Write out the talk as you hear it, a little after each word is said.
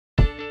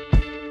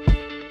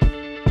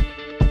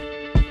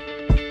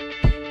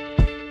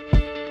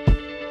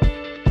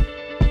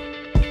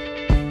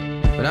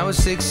When I was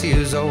 6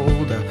 years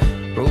old, I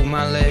broke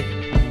my leg.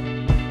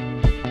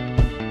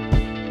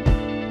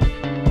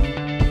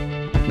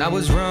 I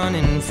was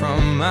running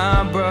from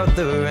my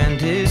brother and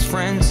his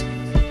friends,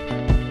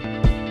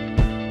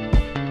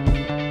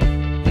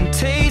 and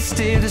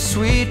tasted the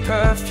sweet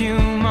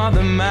perfume of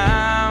the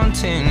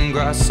mountain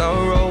grass I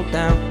rolled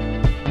down.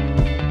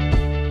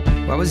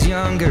 I was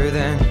younger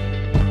then.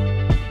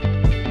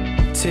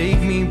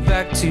 Take me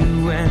back to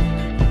when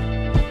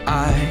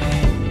I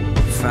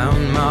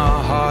found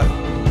my heart,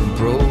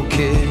 broke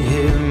it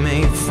here,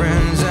 made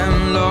friends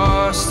and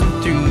lost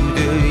them through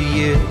the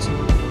years.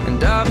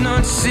 And I've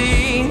not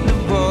seen the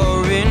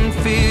boring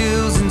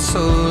fields in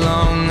so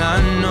long.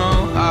 I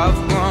know I've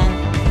grown,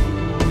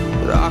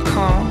 but I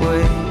can't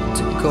wait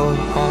to go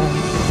home.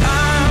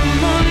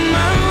 I'm on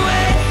my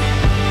way,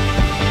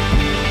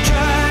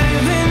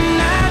 driving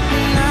at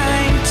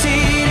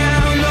 90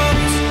 down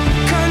those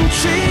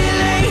country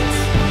lanes,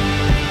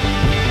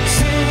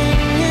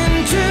 singing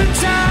to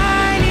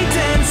Tiny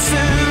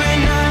Dancer,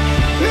 and I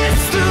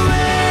miss the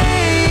way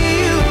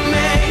you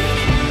make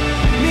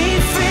me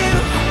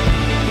feel.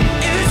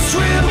 It's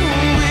real.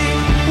 We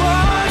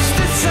watch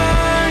the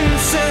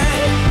sunset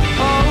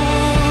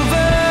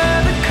over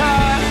the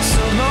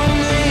castle on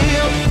the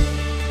hill.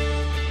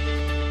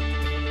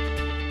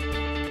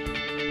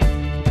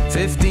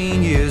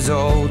 15 years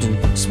old and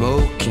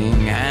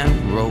smoking and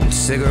rolled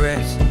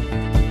cigarettes,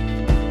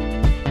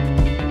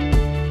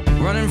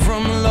 running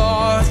from the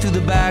law through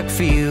the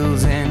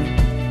backfields and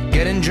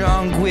getting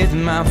drunk with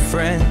my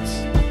friends.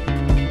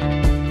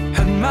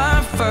 Had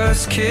my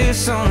first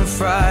kiss on a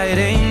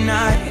Friday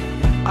night.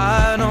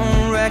 I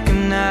don't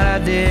reckon that I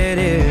did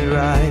it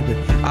right, but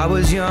I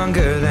was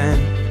younger then.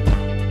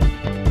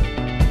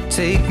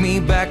 Take me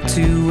back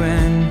to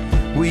when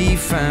we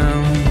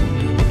found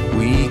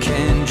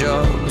weekend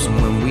jobs, and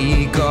when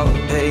we got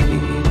paid,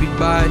 we'd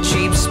buy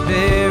cheap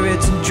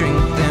spirits and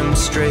drink them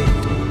straight.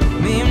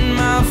 Me and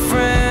my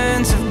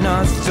friends have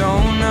not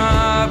thrown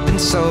up in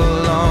so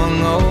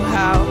long. Oh,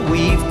 how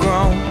we've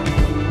grown,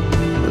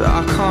 but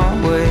I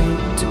can't wait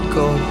to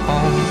go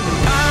home.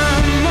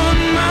 I'm on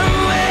my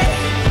way,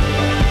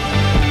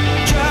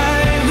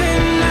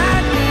 driving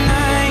at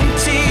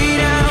 90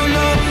 down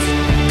those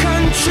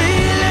country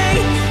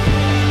lanes,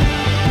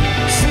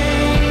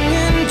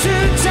 singing to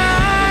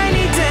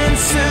Tiny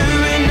Dancer,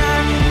 and I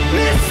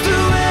miss the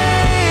way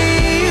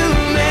you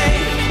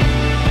make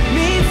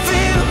me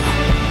feel.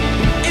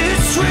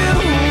 It's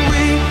real.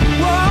 We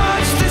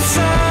watch the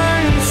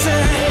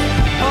sunset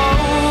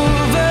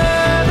over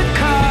the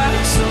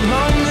castle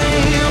on the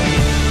hill.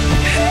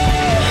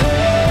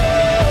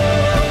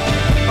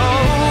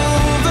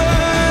 Over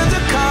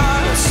the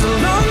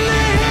castle on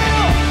the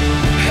hill.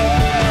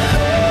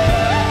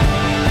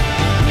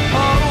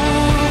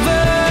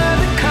 Over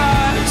the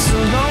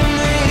castle on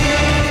the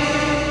hill.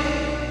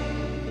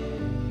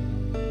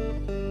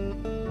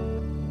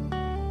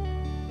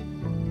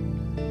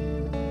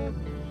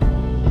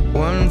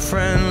 One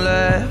friend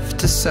left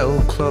to sell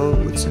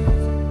clothes, and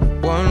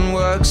one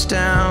works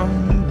down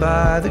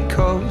by the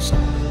coast.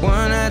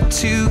 One had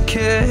 2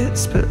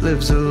 kids but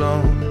lives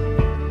alone.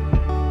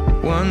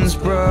 One's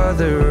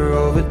brother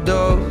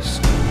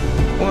overdosed.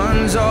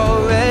 One's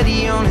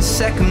already on his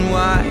second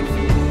wife.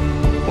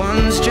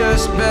 One's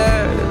just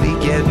barely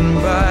getting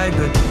by,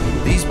 but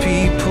these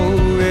people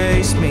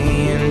raised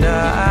me, and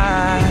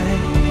I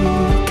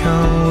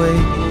can't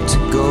wait to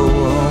go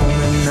home.